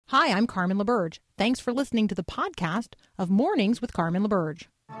Hi, I'm Carmen LaBerge. Thanks for listening to the podcast of Mornings with Carmen LaBerge.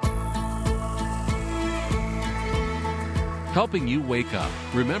 Helping you wake up,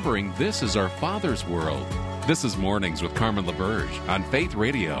 remembering this is our Father's world. This is Mornings with Carmen LaBerge on Faith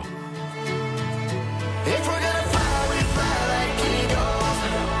Radio. If we're gonna fly, we fly like eagles.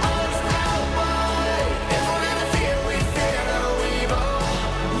 Arms out wide. If we're gonna fear, we fear no evil.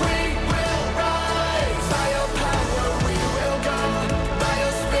 We will rise. By your power, we will go. By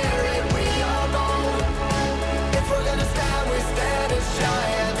your spirit, we are born. If we're gonna stand, we stand as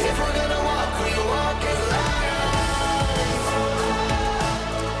giants. If we're gonna walk, we walk as lions.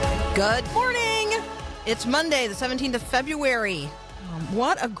 Good morning. It's Monday, the 17th of February.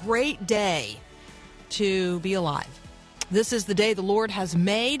 What a great day to be alive. This is the day the Lord has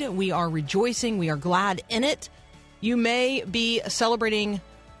made. We are rejoicing. We are glad in it. You may be celebrating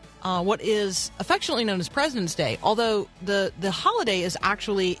what is affectionately known as President's Day, although the holiday is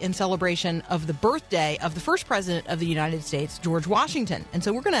actually in celebration of the birthday of the first president of the United States, George Washington. And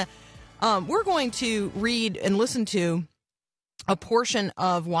so we're going to read and listen to a portion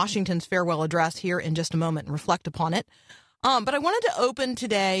of Washington's farewell address here in just a moment and reflect upon it. But I wanted to open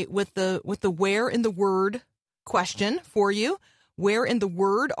today with the where in the Word question for you. Where in the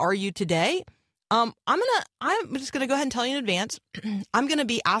Word are you today? I'm just gonna go ahead and tell you in advance. I'm gonna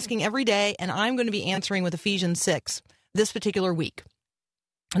be asking every day, and I'm going to be answering with Ephesians 6 this particular week,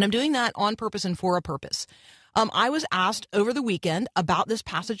 and I'm doing that on purpose and for a purpose. I was asked over the weekend about this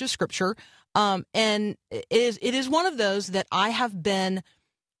passage of Scripture, and it is one of those that I have been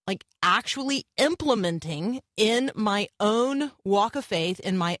actually implementing in my own walk of faith,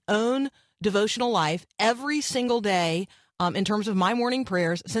 in my own devotional life every single day in terms of my morning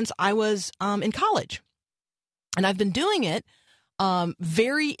prayers since I was in college. And I've been doing it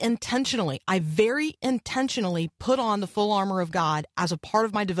very intentionally. I very intentionally put on the full armor of God as a part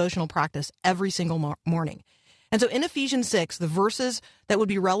of my devotional practice every single morning. And so in Ephesians 6, the verses that would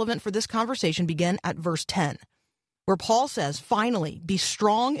be relevant for this conversation begin at verse 10. Where Paul says, finally, be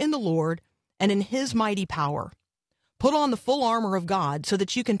strong in the Lord and in his mighty power. Put on the full armor of God so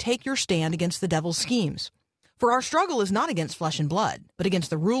that you can take your stand against the devil's schemes. For our struggle is not against flesh and blood, but against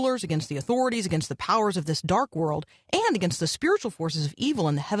the rulers, against the authorities, against the powers of this dark world, and against the spiritual forces of evil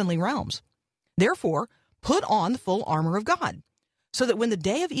in the heavenly realms. Therefore, put on the full armor of God, so that when the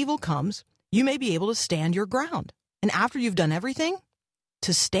day of evil comes, you may be able to stand your ground. And after you've done everything,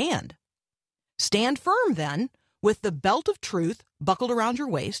 to stand. Stand firm then, with the belt of truth buckled around your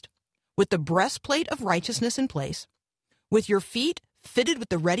waist, with the breastplate of righteousness in place, with your feet fitted with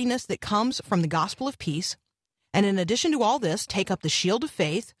the readiness that comes from the gospel of peace, and in addition to all this, take up the shield of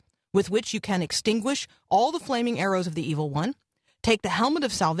faith, with which you can extinguish all the flaming arrows of the evil one. Take the helmet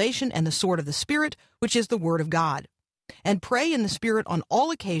of salvation and the sword of the Spirit, which is the word of God. And pray in the Spirit on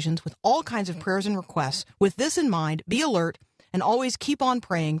all occasions with all kinds of prayers and requests. With this in mind, be alert and always keep on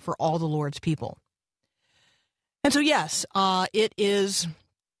praying for all the Lord's people. And so, yes, it is,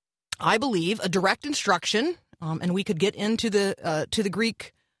 I believe, a direct instruction, and we could get into the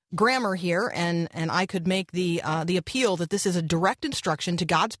Greek grammar here, and I could make the appeal that this is a direct instruction to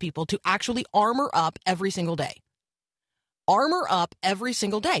God's people to actually armor up every single day. Armor up every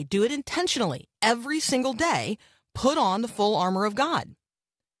single day. Do it intentionally. Every single day, put on the full armor of God.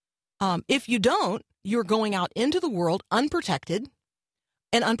 If you don't, you're going out into the world unprotected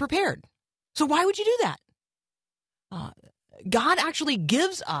and unprepared. So why would you do that? God actually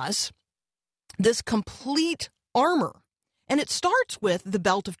gives us this complete armor, and it starts with the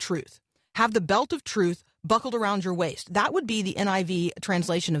belt of truth. Have the belt of truth buckled around your waist. That would be the NIV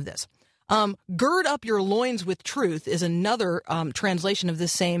translation of this. Gird up your loins with truth is another translation of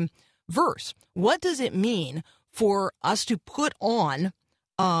this same verse. What does it mean for us to put on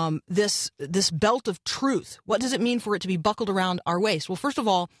this belt of truth? What does it mean for it to be buckled around our waist? Well, first of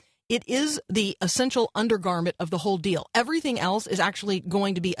all, it is the essential undergarment of the whole deal. Everything else is actually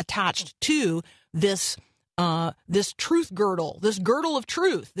going to be attached to this truth girdle, this girdle of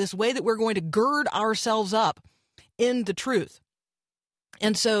truth, this way that we're going to gird ourselves up in the truth.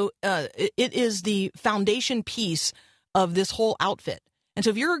 And so it is the foundation piece of this whole outfit. And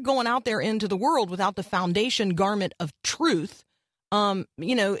so if you're going out there into the world without the foundation garment of truth, if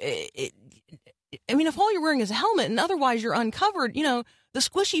all you're wearing is a helmet and otherwise you're uncovered, the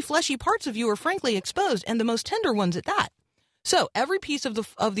squishy, fleshy parts of you are frankly exposed, and the most tender ones at that. So every piece of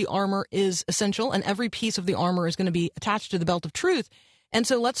the armor is essential, and every piece of the armor is going to be attached to the belt of truth. And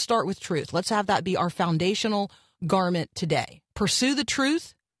so let's start with truth. Let's have that be our foundational garment today. Pursue the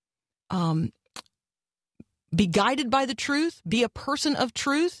truth. Be guided by the truth. Be a person of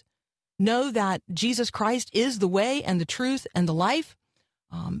truth. Know that Jesus Christ is the way and the truth and the life.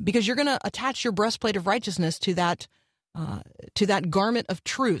 because you're going to attach your breastplate of righteousness to that garment of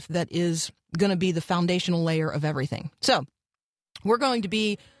truth that is going to be the foundational layer of everything. So we're going to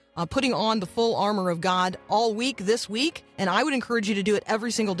be putting on the full armor of God all week this week, and I would encourage you to do it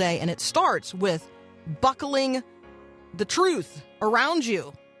every single day. And it starts with buckling the truth around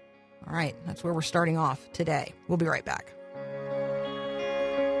you. All right, that's where we're starting off today. We'll be right back.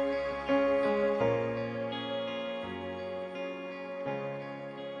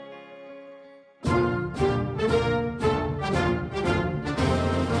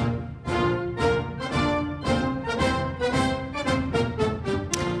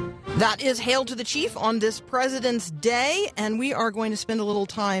 That is Hail to the Chief on this President's Day, and we are going to spend a little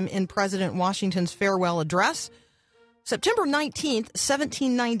time in President Washington's farewell address. September 19th,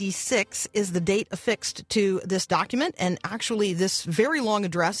 1796 is the date affixed to this document, and actually this very long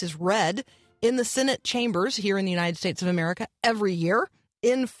address is read in the Senate chambers here in the United States of America every year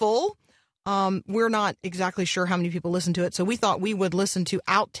in full. We're not exactly sure how many people listen to it, so we thought we would listen to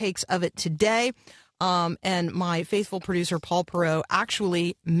outtakes of it today. And my faithful producer, Paul Perot,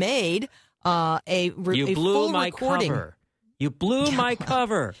 actually made a full recording. Cover. You blew my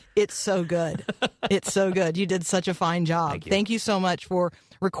cover. It's so good. It's so good. You did such a fine job. Thank you so much for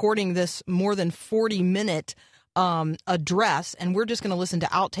recording this more than 40-minute address. And we're just going to listen to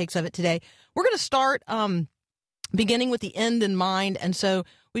outtakes of it today. We're going to start beginning with the end in mind. And so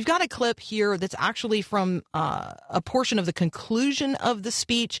we've got a clip here that's actually from a portion of the conclusion of the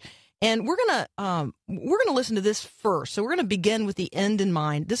speech. And we're gonna listen to this first. So we're gonna begin with the end in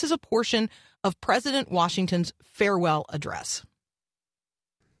mind. This is a portion of President Washington's farewell address.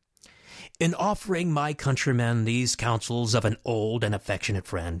 In offering my countrymen these counsels of an old and affectionate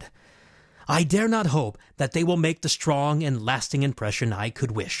friend, I dare not hope that they will make the strong and lasting impression I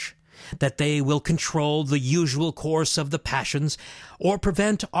could wish, that they will control the usual course of the passions, or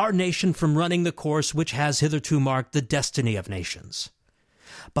prevent our nation from running the course which has hitherto marked the destiny of nations.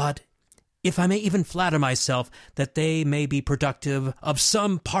 But if I may even flatter myself that they may be productive of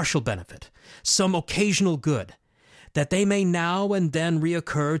some partial benefit, some occasional good, that they may now and then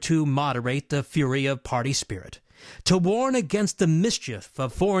reoccur to moderate the fury of party spirit, to warn against the mischief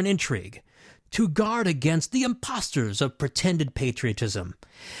of foreign intrigue, to guard against the impostors of pretended patriotism,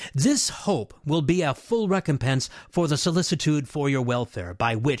 this hope will be a full recompense for the solicitude for your welfare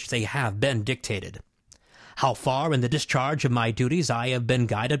by which they have been dictated. How far in the discharge of my duties I have been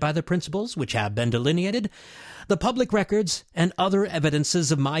guided by the principles which have been delineated, the public records and other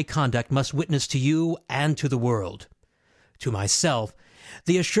evidences of my conduct must witness to you and to the world. To myself,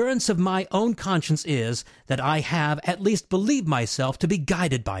 the assurance of my own conscience is that I have at least believed myself to be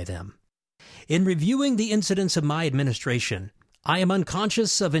guided by them. In reviewing the incidents of my administration, I am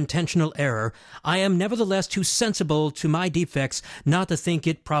unconscious of intentional error. I am nevertheless too sensible to my defects not to think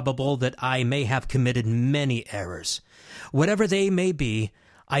it probable that I may have committed many errors. Whatever they may be,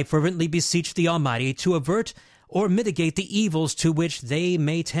 I fervently beseech the Almighty to avert or mitigate the evils to which they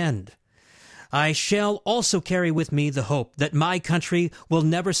may tend. I shall also carry with me the hope that my country will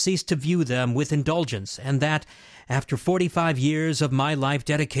never cease to view them with indulgence, and that, after 45 years of my life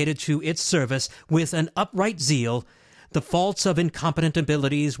dedicated to its service with an upright zeal, the faults of incompetent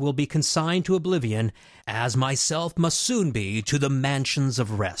abilities will be consigned to oblivion, as myself must soon be to the mansions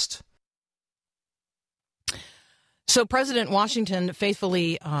of rest. So President Washington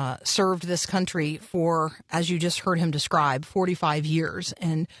faithfully served this country for, as you just heard him describe, 45 years.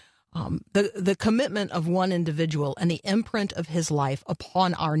 And the commitment of one individual and the imprint of his life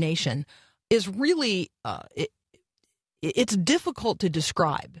upon our nation is really, it's difficult to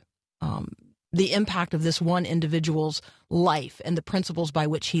describe. The impact of this one individual's life and the principles by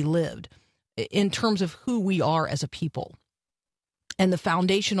which he lived in terms of who we are as a people and the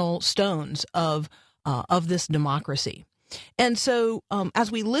foundational stones of this democracy. And so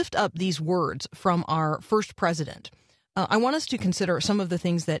as we lift up these words from our first president, I want us to consider some of the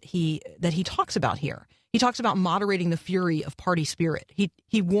things that he talks about here. He talks about moderating the fury of party spirit.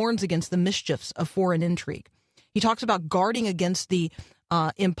 He warns against the mischiefs of foreign intrigue. He talks about guarding against the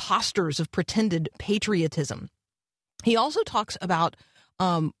imposters of pretended patriotism. He also talks about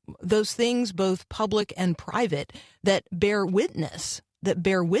those things, both public and private, that bear witness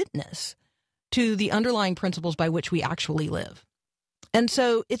to the underlying principles by which we actually live. And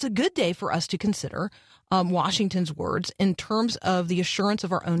so it's a good day for us to consider Washington's words in terms of the assurance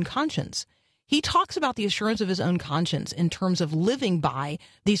of our own conscience. He talks about the assurance of his own conscience in terms of living by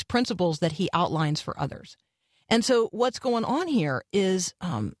these principles that he outlines for others. And so what's going on here is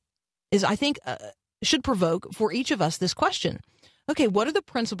I think, should provoke for each of us this question. Okay, what are the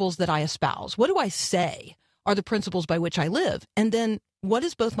principles that I espouse? What do I say are the principles by which I live? And then what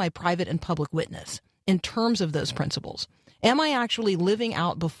is both my private and public witness in terms of those principles? Am I actually living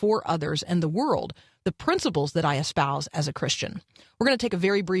out before others and the world the principles that I espouse as a Christian? We're going to take a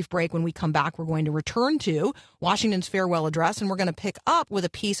very brief break. When we come back, we're going to return to Washington's farewell address, and we're going to pick up with a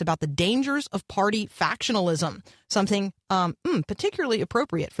piece about the dangers of party factionalism, something particularly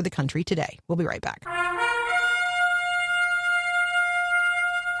appropriate for the country today. We'll be right back.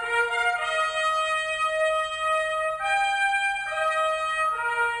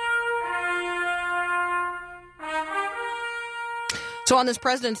 So on this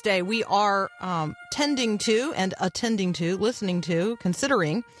President's Day, we are listening to,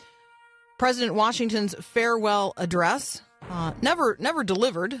 considering President Washington's farewell address. Never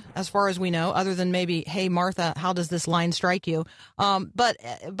delivered, as far as we know, other than maybe, "Hey, Martha, how does this line strike you?" But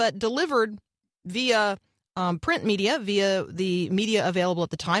delivered via print media, via the media available at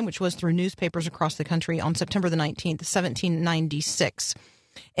the time, which was through newspapers across the country on September the 19th, 1796.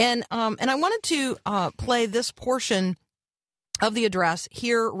 And I wanted to play this portion of the address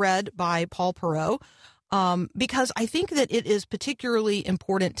here read by Paul Perot, because I think that it is particularly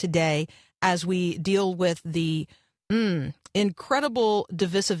important today as we deal with the incredible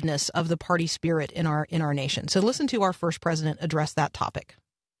divisiveness of the party spirit in our nation. So listen to our first president address that topic.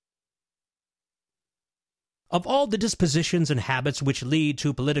 Of all the dispositions and habits which lead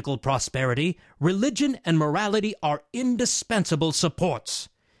to political prosperity, religion and morality are indispensable supports.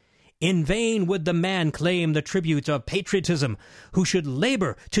 In vain would the man claim the tribute of patriotism who should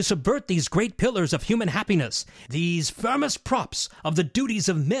labor to subvert these great pillars of human happiness, these firmest props of the duties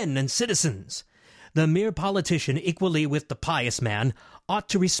of men and citizens. The mere politician, equally with the pious man, ought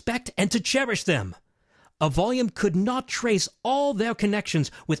to respect and to cherish them. A volume could not trace all their connections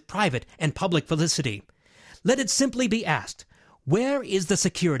with private and public felicity. Let it simply be asked, where is the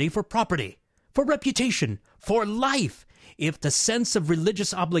security for property, for reputation, for life, if the sense of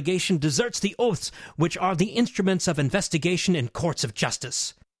religious obligation deserts the oaths which are the instruments of investigation in courts of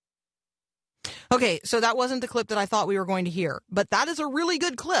justice? Okay, so that wasn't the clip that I thought we were going to hear, but that is a really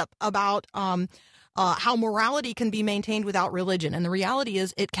good clip about how morality can be maintained without religion, and the reality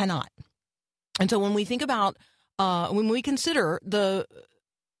is it cannot. And so when we think about, when we consider the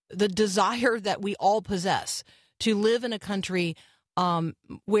desire that we all possess to live in a country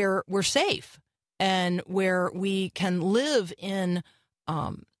where we're safe, and where we can live in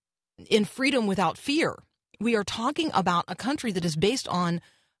freedom without fear, we are talking about a country that is based on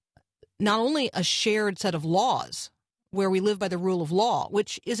not only a shared set of laws, where we live by the rule of law,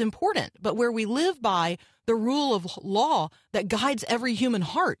 which is important, but where we live by the rule of law that guides every human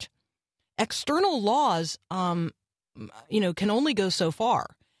heart. External laws, can only go so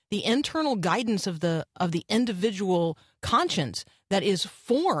far. The internal guidance of the individual conscience that is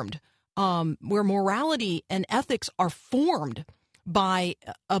formed, where morality and ethics are formed by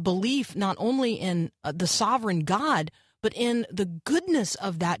a belief not only in the sovereign God, but in the goodness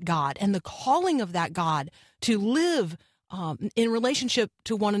of that God and the calling of that God to live in relationship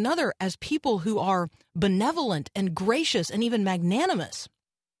to one another as people who are benevolent and gracious and even magnanimous.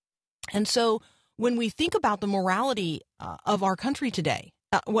 And so when we think about the morality of our country today,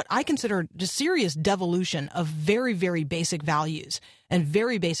 what I consider just serious devolution of very, very basic values and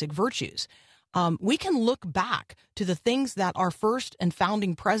very basic virtues, we can look back to the things that our first and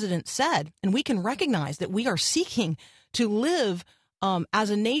founding president said, and we can recognize that we are seeking to live as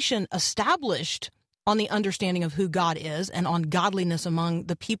a nation established on the understanding of who God is and on godliness among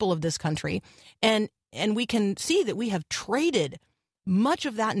the people of this country. And we can see that we have traded much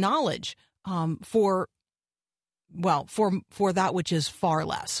of that knowledge for that which is far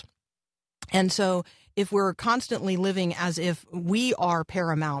less. And so if we're constantly living as if we are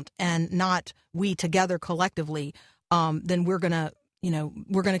paramount and not we together collectively, then we're going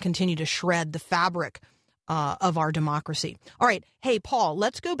to continue to shred the fabric of our democracy. All right. Hey, Paul,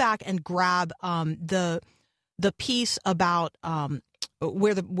 let's go back and grab the piece about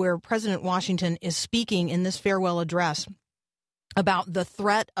where President Washington is speaking in this farewell address about the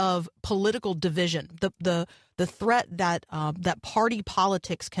threat of political division, the threat that party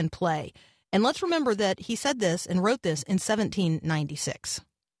politics can play. And let's remember that he said this and wrote this in 1796.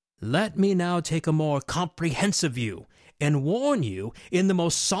 Let me now take a more comprehensive view and warn you in the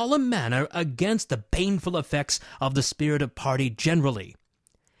most solemn manner against the baneful effects of the spirit of party generally.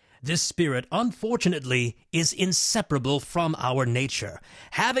 This spirit, unfortunately, is inseparable from our nature,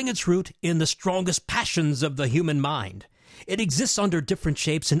 having its root in the strongest passions of the human mind. It exists under different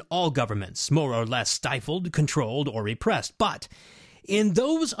shapes in all governments, more or less stifled, controlled, or repressed. But in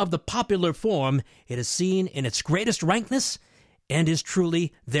those of the popular form, it is seen in its greatest rankness and is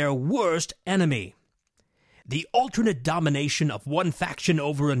truly their worst enemy. The alternate domination of one faction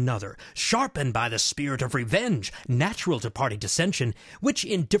over another, sharpened by the spirit of revenge, natural to party dissension, which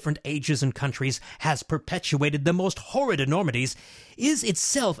in different ages and countries has perpetuated the most horrid enormities, is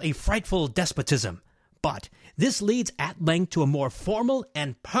itself a frightful despotism. But this leads at length to a more formal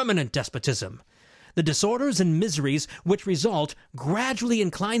and permanent despotism. The disorders and miseries which result gradually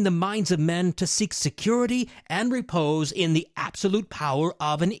incline the minds of men to seek security and repose in the absolute power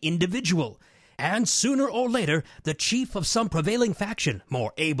of an individual. And sooner or later, the chief of some prevailing faction,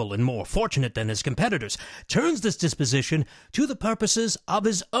 more able and more fortunate than his competitors, turns this disposition to the purposes of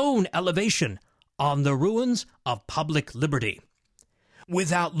his own elevation on the ruins of public liberty.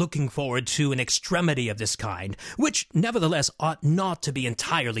 Without looking forward to an extremity of this kind, which nevertheless ought not to be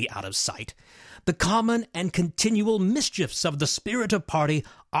entirely out of sight, the common and continual mischiefs of the spirit of party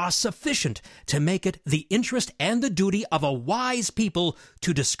are sufficient to make it the interest and the duty of a wise people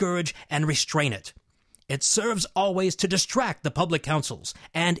to discourage and restrain it. It serves always to distract the public councils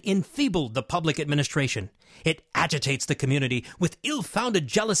and enfeeble the public administration. It agitates the community with ill-founded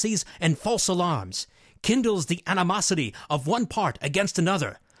jealousies and false alarms, kindles the animosity of one part against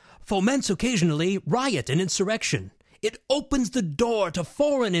another, foments occasionally riot and insurrection. It opens the door to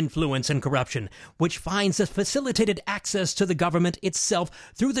foreign influence and corruption, which finds a facilitated access to the government itself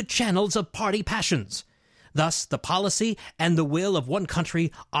through the channels of party passions. Thus, the policy and the will of one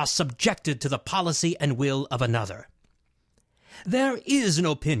country are subjected to the policy and will of another. There is an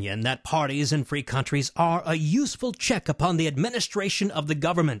opinion that parties in free countries are a useful check upon the administration of the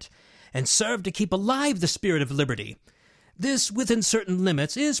government, and serve to keep alive the spirit of liberty. This, within certain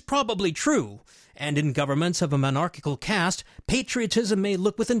limits, is probably true, and in governments of a monarchical caste, patriotism may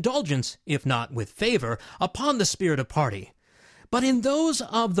look with indulgence, if not with favor, upon the spirit of party. But in those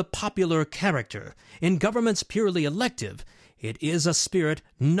of the popular character, in governments purely elective, it is a spirit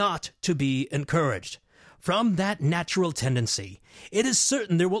not to be encouraged. From that natural tendency, it is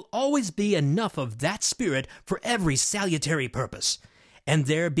certain there will always be enough of that spirit for every salutary purpose. And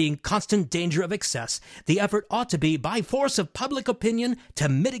there being constant danger of excess, the effort ought to be, by force of public opinion, to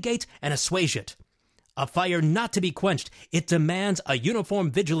mitigate and assuage it. A fire not to be quenched, it demands a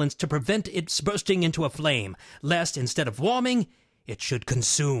uniform vigilance to prevent its bursting into a flame, lest, instead of warming, it should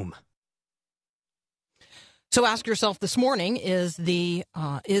consume. So ask yourself this morning, is the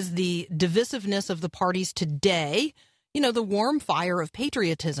divisiveness of the parties today, the warm fire of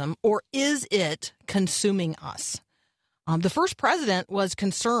patriotism, or is it consuming us? The first president was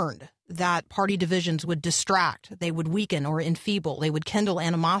concerned that party divisions would distract, they would weaken or enfeeble, they would kindle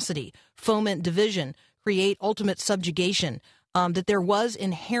animosity, foment division, create ultimate subjugation, that there was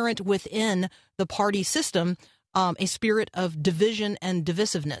inherent within the party system a spirit of division and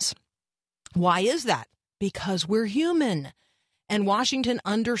divisiveness. Why is that? Because we're human. And Washington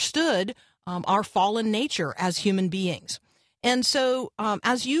understood our fallen nature as human beings. And so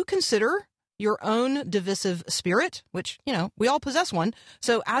as you consider your own divisive spirit, which, we all possess one.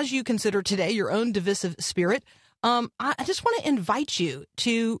 So as you consider today your own divisive spirit, I just want to invite you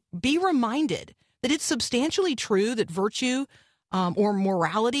to be reminded that it's substantially true that virtue or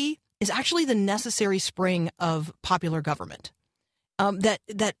morality is actually the necessary spring of popular government.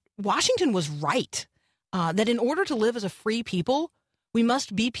 That Washington was right, that in order to live as a free people, we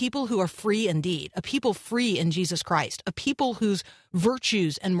must be people who are free indeed, a people free in Jesus Christ, a people whose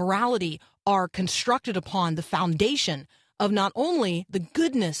virtues and morality are constructed upon the foundation of not only the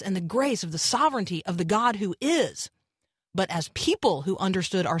goodness and the grace of the sovereignty of the God who is, but as people who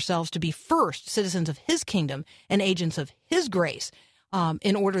understood ourselves to be first citizens of his kingdom and agents of his grace,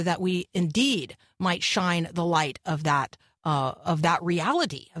 in order that we indeed might shine the light of that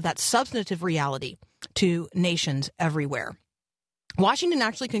reality, of that substantive reality to nations everywhere. Washington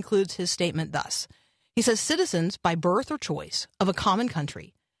actually concludes his statement thus. He says, citizens by birth or choice of a common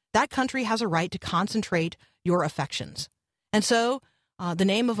country, that country has a right to concentrate your affections. And so the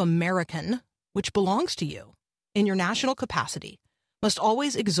name of American, which belongs to you in your national capacity, must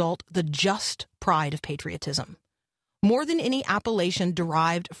always exalt the just pride of patriotism. More than any appellation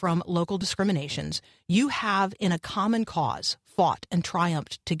derived from local discriminations, you have in a common cause fought and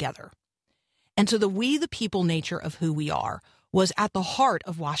triumphed together. And so the people nature of who we are was at the heart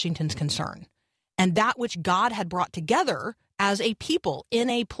of Washington's concern. And that which God had brought together as a people in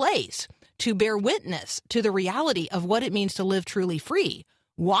a place to bear witness to the reality of what it means to live truly free,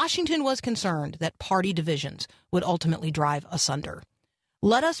 Washington was concerned that party divisions would ultimately drive asunder.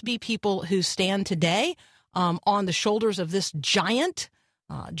 Let us be people who stand today on the shoulders of this giant,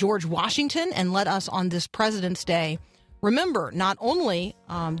 George Washington, and let us on this President's Day remember not only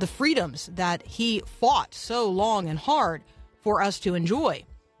the freedoms that he fought so long and hard for us to enjoy,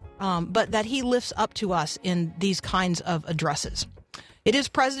 but that he lifts up to us in these kinds of addresses. It is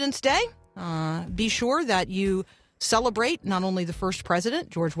President's Day. Be sure that you celebrate not only the first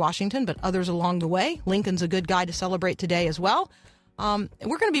president, George Washington, but others along the way. Lincoln's a good guy to celebrate today as well. We're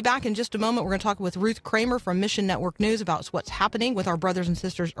going to be back in just a moment. We're going to talk with Ruth Kramer from Mission Network News about what's happening with our brothers and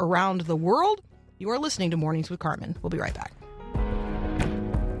sisters around the world. You are listening to Mornings with Carmen. We'll be right back.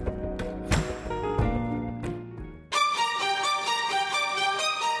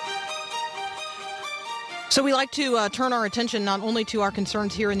 So we like to turn our attention not only to our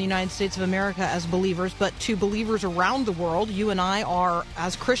concerns here in the United States of America as believers, but to believers around the world. You and I are,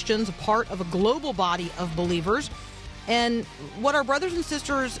 as Christians, a part of a global body of believers. And what our brothers and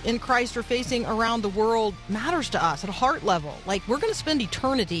sisters in Christ are facing around the world matters to us at a heart level. Like, we're going to spend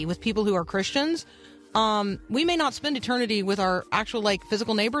eternity with people who are Christians. We may not spend eternity with our actual,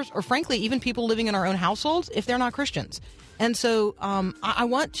 physical neighbors, or frankly, even people living in our own households if they're not Christians. And so I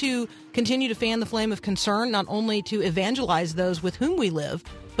want to continue to fan the flame of concern, not only to evangelize those with whom we live,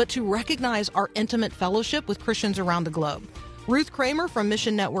 but to recognize our intimate fellowship with Christians around the globe. Ruth Kramer from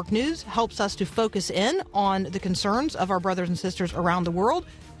Mission Network News helps us to focus in on the concerns of our brothers and sisters around the world.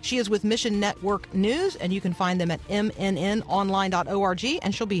 She is with Mission Network News, and you can find them at mnnonline.org,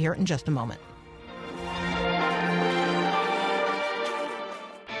 and she'll be here in just a moment.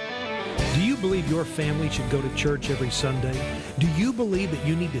 Do you believe your family should go to church every Sunday? Do you believe that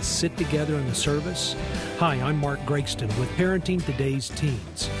you need to sit together in the service? Hi, I'm Mark Gregston with Parenting Today's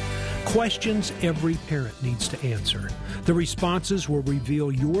Teens. Questions every parent needs to answer. The responses will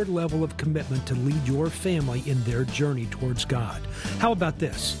reveal your level of commitment to lead your family in their journey towards God. How about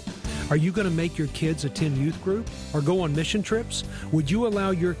this? Are you going to make your kids attend youth group or go on mission trips? Would you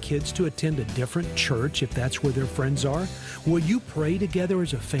allow your kids to attend a different church if that's where their friends are? Will you pray together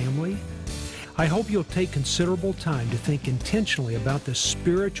as a family? I hope you'll take considerable time to think intentionally about the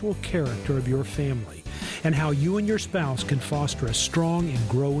spiritual character of your family and how you and your spouse can foster a strong and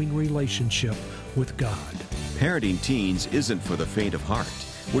growing relationship with God. Parenting teens isn't for the faint of heart,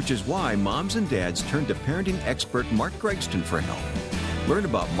 which is why moms and dads turn to parenting expert Mark Gregston for help. Learn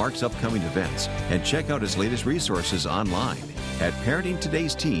about Mark's upcoming events and check out his latest resources online at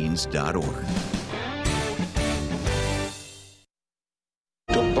parentingtodaysteens.org.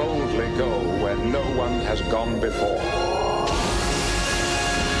 To boldly go where no one has gone before.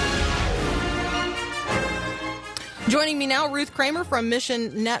 Joining me now, Ruth Kramer from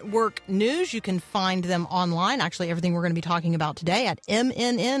Mission Network News. You can find them online. Actually, everything we're going to be talking about today at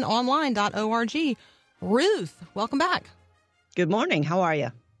mnnonline.org. Ruth, welcome back. Good morning. How are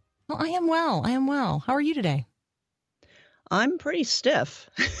you? Well, I am well. How are you today? I'm pretty stiff.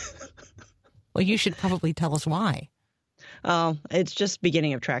 Well, you should probably tell us why. It's just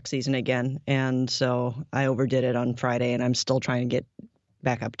beginning of track season again, and so I overdid it on Friday, and I'm still trying to get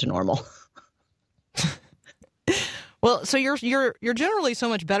back up to normal. Well, so you're generally so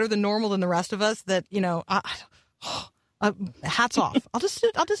much better than normal than the rest of us that, hats off. I'll just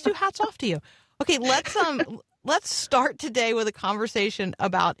do hats off to you. Okay, let's start today with a conversation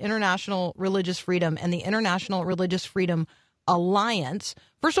about international religious freedom and the International Religious Freedom Alliance.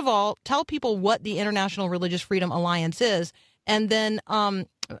 First of all, tell people what the International Religious Freedom Alliance is, and then and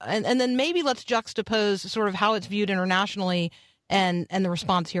then maybe let's juxtapose sort of how it's viewed internationally and the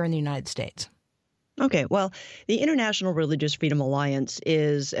response here in the United States. Okay, well, the International Religious Freedom Alliance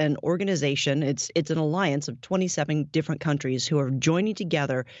is an organization. It's an alliance of 27 different countries who are joining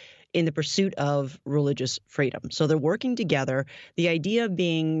together in the pursuit of religious freedom. So they're working together, the idea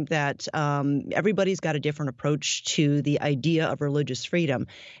being that everybody's got a different approach to the idea of religious freedom.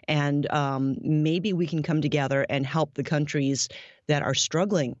 And maybe we can come together and help the countries that are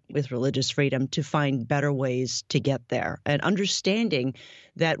struggling with religious freedom to find better ways to get there. And understanding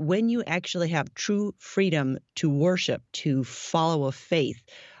that when you actually have true freedom to worship, to follow a faith,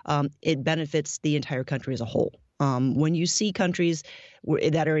 it benefits the entire country as a whole. When you see countries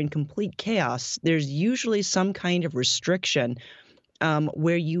that are in complete chaos, there's usually some kind of restriction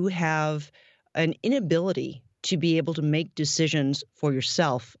where you have an inability to be able to make decisions for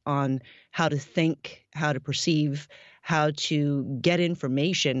yourself on how to think, how to perceive, how to get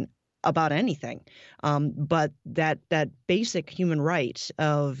information about anything. But that basic human right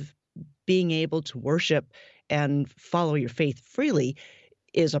of being able to worship and follow your faith freely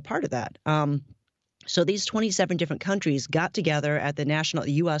is a part of that. So these 27 different countries got together at the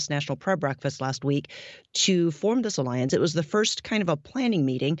U.S. National Prayer Breakfast last week to form this alliance. It was the first kind of a planning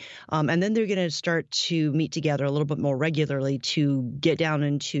meeting, and then they're going to start to meet together a little bit more regularly to get down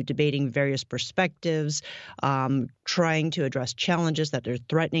into debating various perspectives, trying to address challenges that are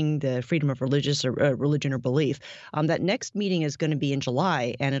threatening the freedom of religion or belief. That next meeting is going to be in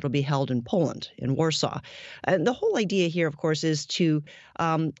July, and it'll be held in Poland, in Warsaw. And the whole idea here, of course, is to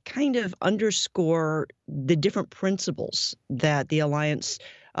kind of underscore the different principles that the alliance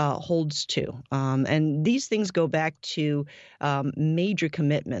holds to. And these things go back to major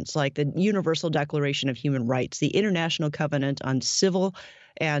commitments like the Universal Declaration of Human Rights, the International Covenant on Civil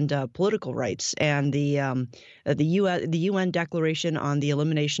and Political Rights, and the UN Declaration on the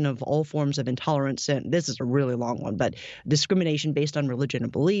Elimination of All Forms of Intolerance. And this is a really long one, but discrimination based on religion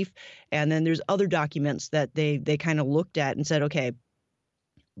and belief. And then there's other documents that they kind of looked at and said, okay,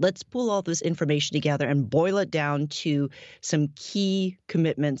 let's pull all this information together and boil it down to some key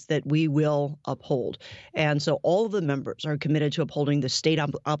commitments that we will uphold. And so all of the members are committed to upholding the state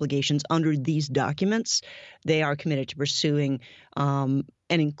obligations under these documents. They are committed to pursuing an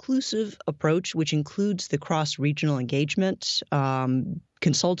inclusive approach, which includes the cross-regional engagement,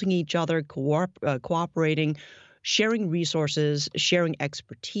 consulting each other, cooperating, sharing resources, sharing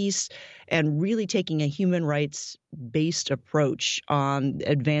expertise, and really taking a human rights-based approach on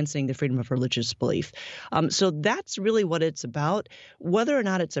advancing the freedom of religious belief. So that's really what it's about. Whether or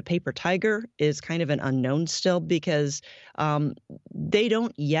not it's a paper tiger is kind of an unknown still, because they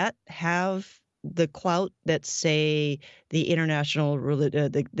don't yet have the clout that, say, the international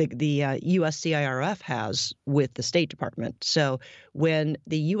USCIRF has with the State Department. So when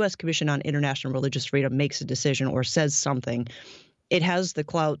the U.S. Commission on International Religious Freedom makes a decision or says something, it has the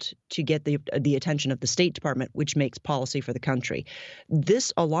clout to get the attention of the State Department, which makes policy for the country.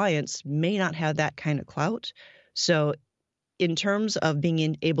 This alliance may not have that kind of clout. So in terms of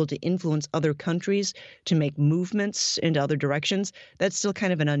being able to influence other countries to make movements into other directions, that's still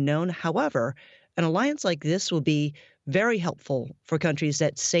kind of an unknown. However, an alliance like this will be very helpful for countries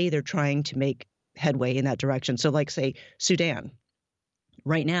that say they're trying to make headway in that direction. So like, say, Sudan.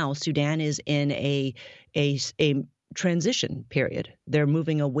 Right now, Sudan is in a transition period. They're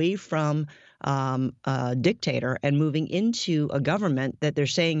moving away from a dictator and moving into a government that they're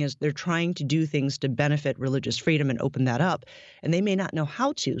saying is they're trying to do things to benefit religious freedom and open that up. And they may not know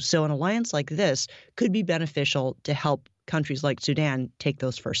how to. So an alliance like this could be beneficial to help countries like Sudan take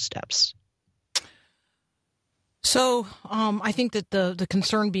those first steps. So I think that the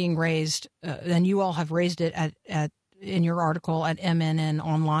concern being raised, and you all have raised it at in your article at MNN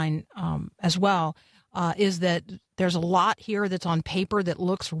Online as well, is that there's a lot here that's on paper that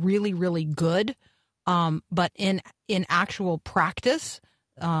looks really, really good, but in actual practice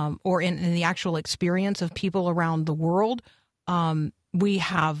or in the actual experience of people around the world, we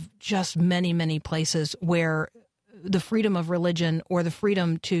have just many, many places where the freedom of religion or the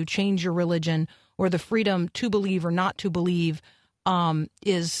freedom to change your religion or the freedom to believe or not to believe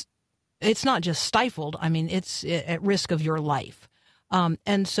it's not just stifled. I mean, it's at risk of your life.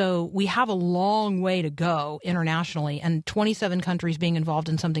 And so we have a long way to go internationally, and 27 countries being involved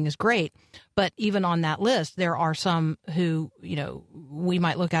in something is great. But even on that list, there are some who, we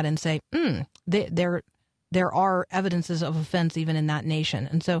might look at and say, there are evidences of offense even in that nation.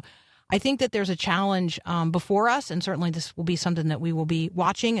 And so I think that there's a challenge before us, and certainly this will be something that we will be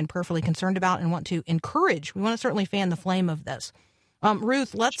watching and prayerfully concerned about and want to encourage. We want to certainly fan the flame of this.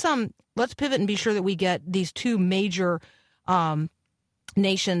 Ruth, let's pivot and be sure that we get these two major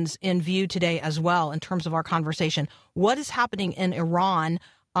nations in view today as well in terms of our conversation. What is happening in Iran,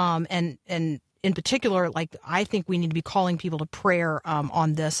 and in particular, like, I think we need to be calling people to prayer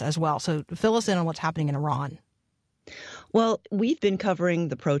on this as well. So fill us in on what's happening in Iran. Well, we've been covering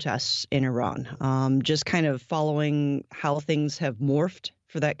the protests in Iran, just kind of following how things have morphed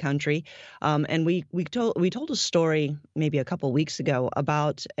for that country. And we told a story maybe a couple of weeks ago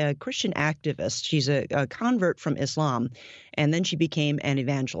about a Christian activist. She's a convert from Islam, and then she became an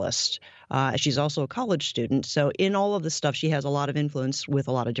evangelist. She's also a college student. So in all of this stuff, she has a lot of influence with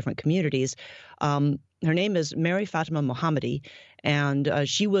a lot of different communities. Her name is Mary Fatima Mohammadi, and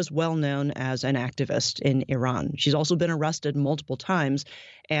she was well known as an activist in Iran. She's also been arrested multiple times,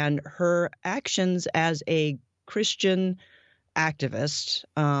 and her actions as a Christian activist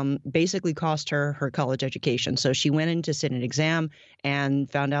basically cost her college education. So she went in to sit an exam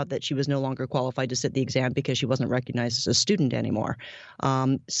and found out that she was no longer qualified to sit the exam because she wasn't recognized as a student anymore.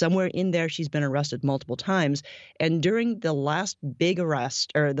 Somewhere in there, she's been arrested multiple times. And during the last big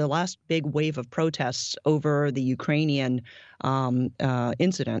arrest, or the last big wave of protests over the Ukrainian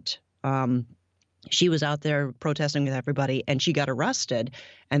incident, She was out there protesting with everybody, and she got arrested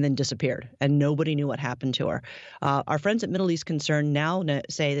and then disappeared, and nobody knew what happened to her. Our friends at Middle East Concern now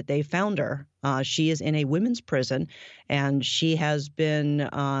say that they found her. She is in a women's prison, and she has been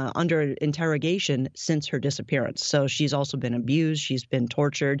under interrogation since her disappearance. So she's also been abused. She's been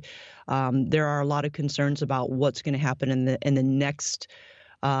tortured. There are a lot of concerns about what's going to happen in the next,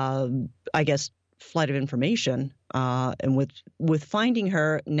 flight of information. And with finding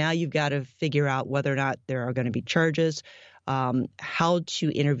her, now you've got to figure out whether or not there are going to be charges, how to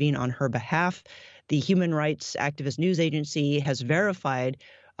intervene on her behalf. The Human Rights Activist News Agency has verified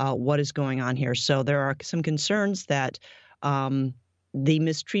what is going on here. So there are some concerns that the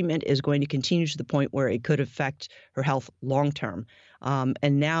mistreatment is going to continue to the point where it could affect her health long term.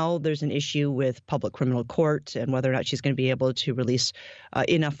 And now there's an issue with public criminal court and whether or not she's going to be able to release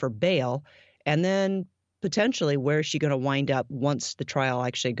enough for bail. And then potentially, where is she going to wind up once the trial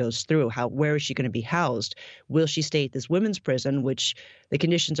actually goes through? Where is she going to be housed? Will she stay at this women's prison, which the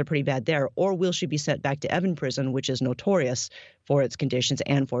conditions are pretty bad there, or will she be sent back to Evin Prison, which is notorious for its conditions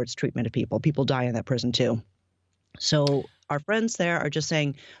and for its treatment of people? People die in that prison too. So our friends there are just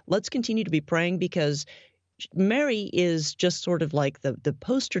saying, let's continue to be praying, because Mary is just sort of like the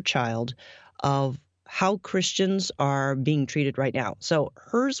poster child of how Christians are being treated right now. So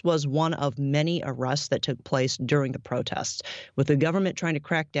hers was one of many arrests that took place during the protests. With the government trying to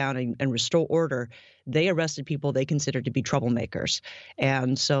crack down and restore order, they arrested people they considered to be troublemakers.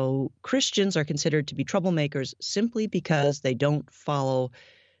 And so Christians are considered to be troublemakers simply because they don't follow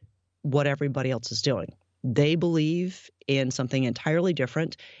what everybody else is doing. They believe in something entirely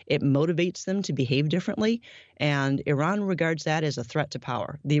different. It motivates them to behave differently, and Iran regards that as a threat to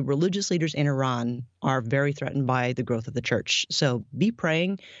power. The religious leaders in Iran are very threatened by the growth of the church. So be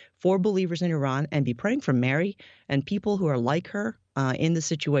praying for believers in Iran, and be praying for Mary and people who are like her in the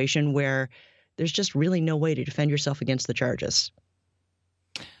situation where there's just really no way to defend yourself against the charges.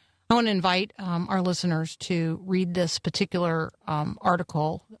 I want to invite our listeners to read this particular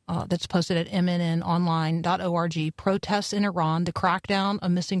article that's posted at mnnonline.org, Protests in Iran, the Crackdown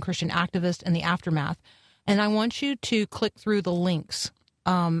of Missing Christian Activists and the Aftermath. And I want you to click through the links.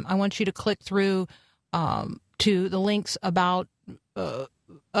 I want you to click through to the links about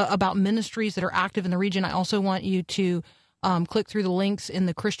ministries that are active in the region. I also want you to click through the links in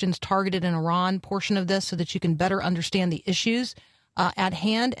the Christians Targeted in Iran portion of this so that you can better understand the issues at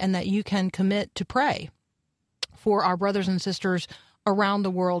hand, and that you can commit to pray for our brothers and sisters around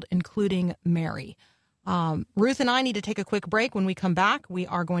the world, including Mary. Ruth and I need to take a quick break. When we come back, we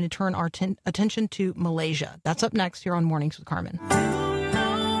are going to turn our attention to Malaysia. That's up next here on Mornings with Carmen.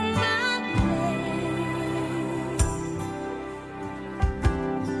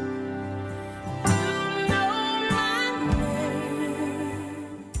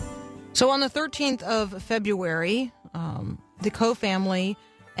 So on the 13th of February, the Koh family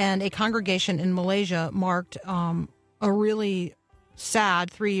and a congregation in Malaysia marked a really sad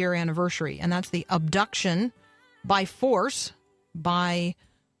 3-year anniversary, and that's the abduction by force by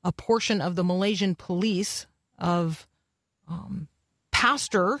a portion of the Malaysian police of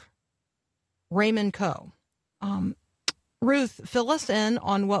Pastor Raymond Koh. Ruth, fill us in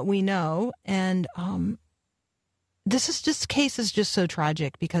on what we know, and this case is just so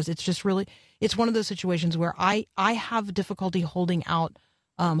tragic because it's just really, it's one of those situations where I have difficulty holding out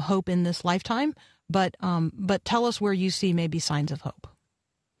hope in this lifetime, but tell us where you see maybe signs of hope.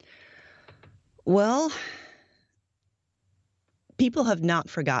 Well, people have not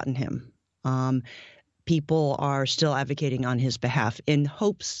forgotten him. People are still advocating on his behalf in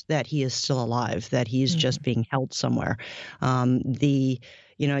hopes that he is still alive, that he's just being held somewhere.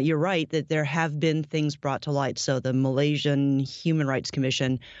 You're right that there have been things brought to light. So the Malaysian Human Rights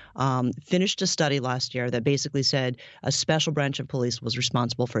Commission finished a study last year that basically said a special branch of police was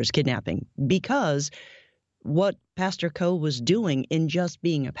responsible for his kidnapping, because what Pastor Koh was doing in just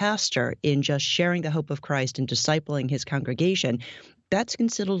being a pastor, in just sharing the hope of Christ and discipling his congregation, that's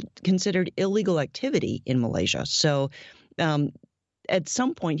considered illegal activity in Malaysia. So at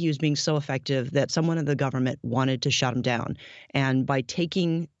some point, he was being so effective that someone in the government wanted to shut him down. And by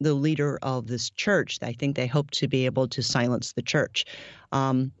taking the leader of this church, I think they hope to be able to silence the church.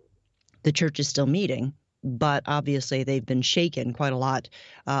 The church is still meeting, but obviously they've been shaken quite a lot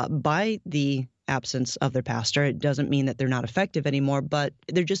by the absence of their pastor. It doesn't mean that they're not effective anymore, but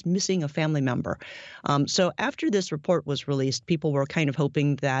they're just missing a family member. So after this report was released, people were kind of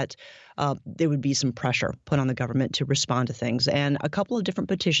hoping that there would be some pressure put on the government to respond to things. And a couple of different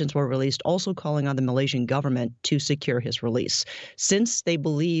petitions were released, also calling on the Malaysian government to secure his release. Since they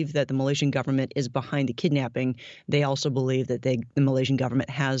believe that the Malaysian government is behind the kidnapping, they also believe that the Malaysian government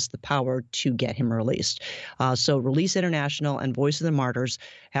has the power to get him released. So Release International and Voice of the Martyrs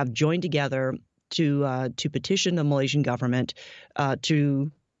have joined together to petition the Malaysian government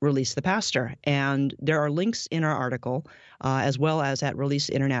to release the pastor. And there are links in our article, as well as at Release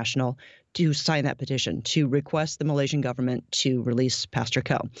International, to sign that petition to request the Malaysian government to release Pastor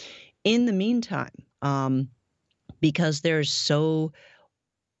Coe. In the meantime, because there's so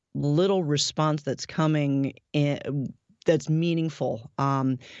little response that's coming in, that's meaningful.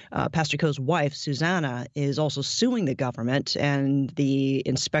 Pastor Coe's wife, Susanna, is also suing the government and the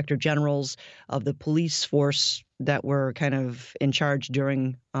inspector generals of the police force that were kind of in charge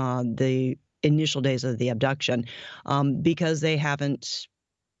during the initial days of the abduction because they haven't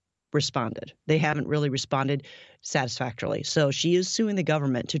responded. They haven't really responded satisfactorily. So she is suing the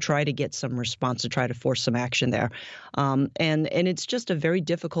government to try to get some response, to try to force some action there. And it's just a very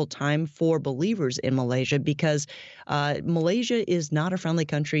difficult time for believers in Malaysia because Malaysia is not a friendly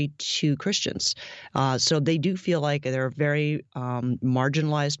country to Christians. So they do feel like they're a very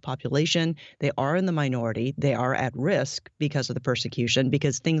marginalized population. They are in the minority. They are at risk because of the persecution,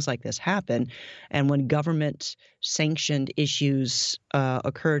 because things like this happen. And when government-sanctioned issues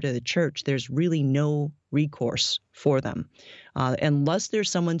occur to the church, there's really no recourse for them. Unless there's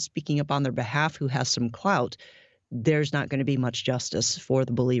someone speaking up on their behalf who has some clout, there's not going to be much justice for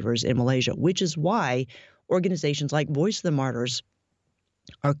the believers in Malaysia, which is why organizations like Voice of the Martyrs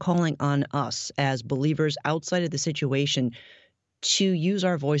are calling on us as believers outside of the situation to use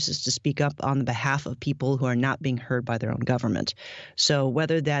our voices to speak up on the behalf of people who are not being heard by their own government. So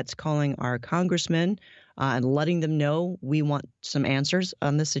whether that's calling our congressmen and letting them know we want some answers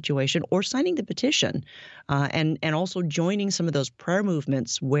on this situation, or signing the petition, and also joining some of those prayer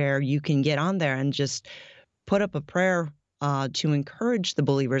movements where you can get on there and just put up a prayer to encourage the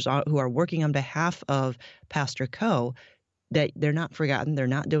believers who are working on behalf of Pastor Coe that they're not forgotten, they're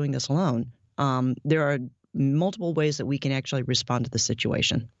not doing this alone. There are multiple ways that we can actually respond to the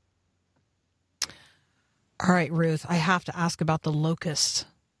situation. All right, Ruth, I have to ask about the locusts.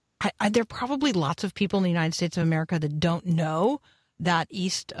 There are probably lots of people in the United States of America that don't know that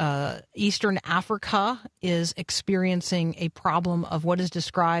Eastern Africa is experiencing a problem of what is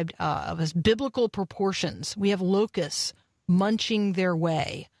described as biblical proportions. We have locusts munching their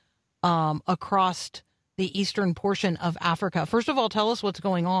way across the eastern portion of Africa. First of all, tell us what's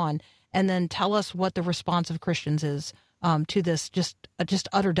going on, and then tell us what the response of Christians is to this just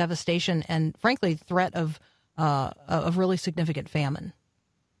utter devastation and, frankly, threat of really significant famine.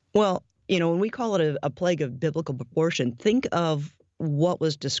 Well, when we call it a plague of biblical proportion, think of what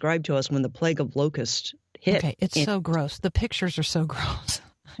was described to us when the plague of locusts hit. Okay, it's so gross. The pictures are so gross.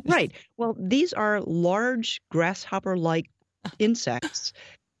 Right. Well, these are large grasshopper-like insects,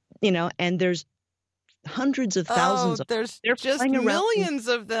 and there's hundreds of thousands of them. They're just millions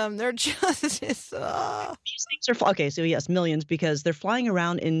of them. They're just these things are okay. So yes, millions, because they're flying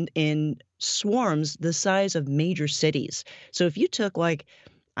around in swarms the size of major cities. So if you took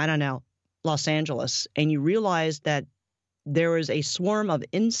Los Angeles, and you realize that there is a swarm of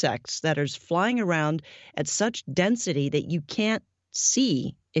insects that is flying around at such density that you can't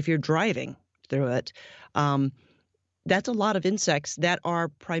see if you're driving through it. That's a lot of insects that are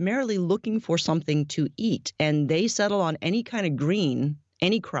primarily looking for something to eat, and they settle on any kind of green,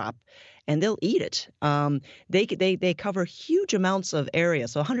 any crop, and they'll eat it. They cover huge amounts of area,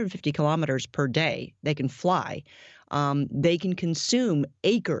 so 150 kilometers per day they can fly. They can consume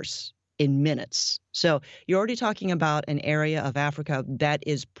acres in minutes. So you're already talking about an area of Africa that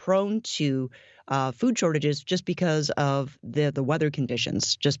is prone to food shortages just because of the weather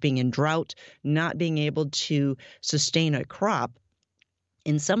conditions, just being in drought, not being able to sustain a crop.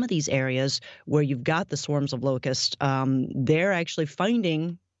 In some of these areas where you've got the swarms of locusts, they're actually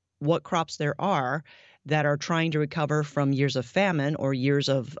finding what crops there are that are trying to recover from years of famine or years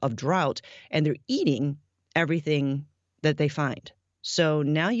of drought, and they're eating everything that they find. So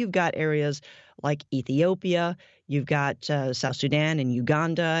now you've got areas like Ethiopia, you've got South Sudan and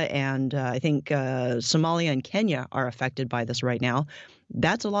Uganda, and I think Somalia and Kenya are affected by this right now.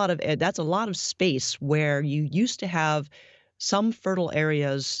 That's a lot of space where you used to have some fertile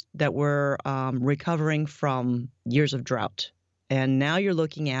areas that were recovering from years of drought, and now you're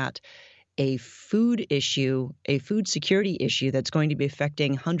looking at a food issue, a food security issue that's going to be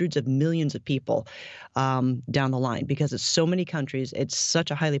affecting hundreds of millions of people down the line because it's so many countries. It's such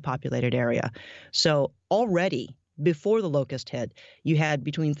a highly populated area. So already before the locust hit, you had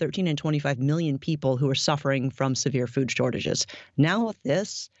between 13 and 25 million people who were suffering from severe food shortages. Now with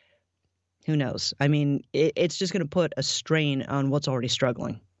this, who knows? I mean, it's just going to put a strain on what's already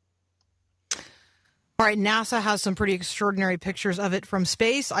struggling. All right, NASA has some pretty extraordinary pictures of it from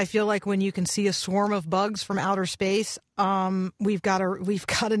space. I feel like when you can see a swarm of bugs from outer space, we've got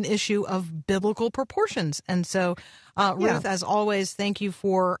an issue of biblical proportions. And so, Ruth, as always, thank you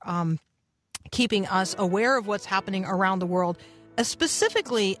for keeping us aware of what's happening around the world,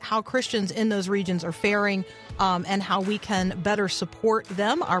 specifically how Christians in those regions are faring, and how we can better support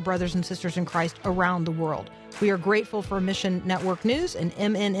them, our brothers and sisters in Christ, around the world. We are grateful for Mission Network News, and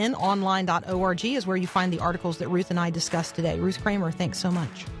mnnonline.org is where you find the articles that Ruth and I discussed today. Ruth Kramer, thanks so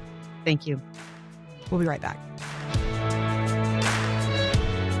much. Thank you. We'll be right back.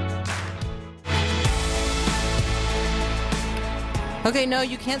 Okay, no,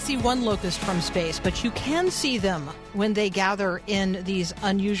 you can't see one locust from space, but you can see them when they gather in these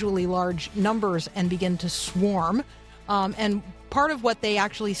unusually large numbers and begin to swarm. And part of what they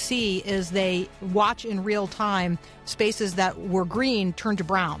actually see is they watch in real time spaces that were green turn to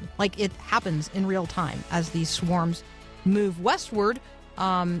brown. Like it happens in real time as these swarms move westward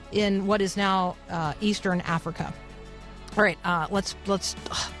in what is now Eastern Africa. All right,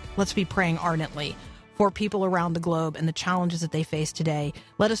 let's be praying ardently for people around the globe and the challenges that they face today.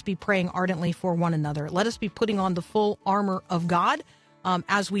 Let us be praying ardently for one another. Let us be putting on the full armor of God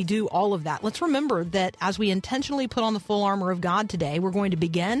as we do all of that. Let's remember that as we intentionally put on the full armor of God today, we're going to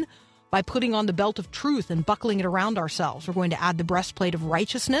begin by putting on the belt of truth and buckling it around ourselves. We're going to add the breastplate of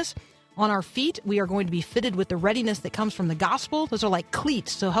righteousness. On our feet, we are going to be fitted with the readiness that comes from the gospel. Those are like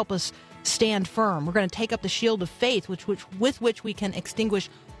cleats to help us stand firm. We're going to take up the shield of faith, with which we can extinguish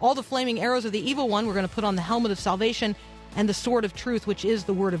all the flaming arrows of the evil one. We're going to put on the helmet of salvation and the sword of truth, which is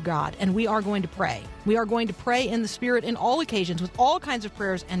the word of God. And we are going to pray. We are going to pray in the Spirit in all occasions with all kinds of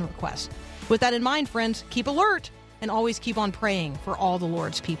prayers and requests. With that in mind, friends, keep alert and always keep on praying for all the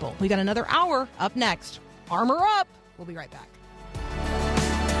Lord's people. We got another hour up next. Armor up. We'll be right back.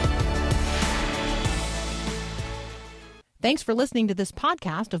 Thanks for listening to this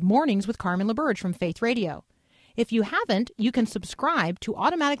podcast of Mornings with Carmen LaBerge from Faith Radio. If you haven't, you can subscribe to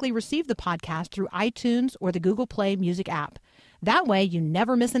automatically receive the podcast through iTunes or the Google Play Music app. That way, you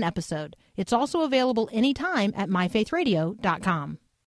never miss an episode. It's also available anytime at myfaithradio.com.